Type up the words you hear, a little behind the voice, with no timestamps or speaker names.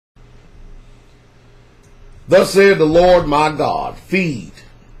Thus said the Lord my God, feed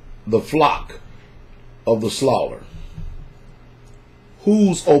the flock of the slaughter,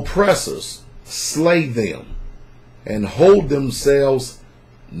 whose oppressors slay them, and hold themselves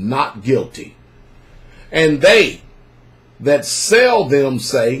not guilty. And they that sell them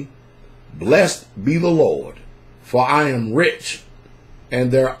say, Blessed be the Lord, for I am rich,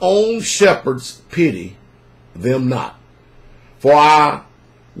 and their own shepherds pity them not. For I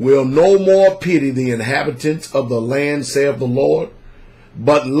will no more pity the inhabitants of the land, saith the Lord.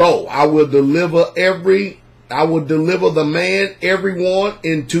 But lo, I will deliver the man, everyone,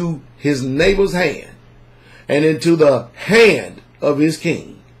 into his neighbor's hand, and into the hand of his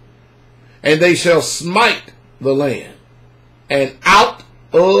king. And they shall smite the land, and out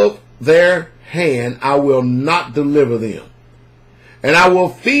of their hand I will not deliver them. And I will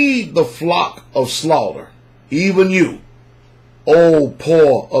feed the flock of slaughter, even you, O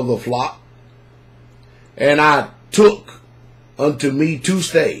poor of the flock. And I took unto me 2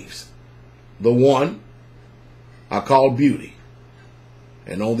 staves. The one I called beauty,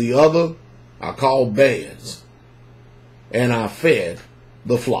 and on the other I called beds, and I fed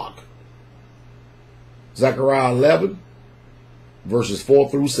the flock. Zechariah 11, verses 4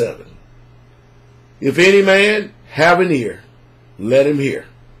 through 7. If any man have an ear, let him hear.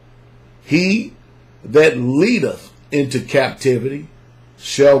 He that leadeth into captivity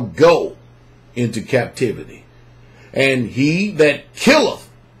shall go into captivity, and he that killeth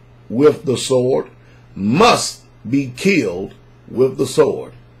with the sword must be killed with the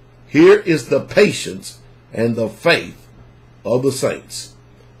sword. Here is the patience and the faith of the saints.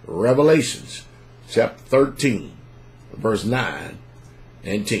 Revelations chapter 13, verse 9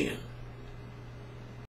 and 10.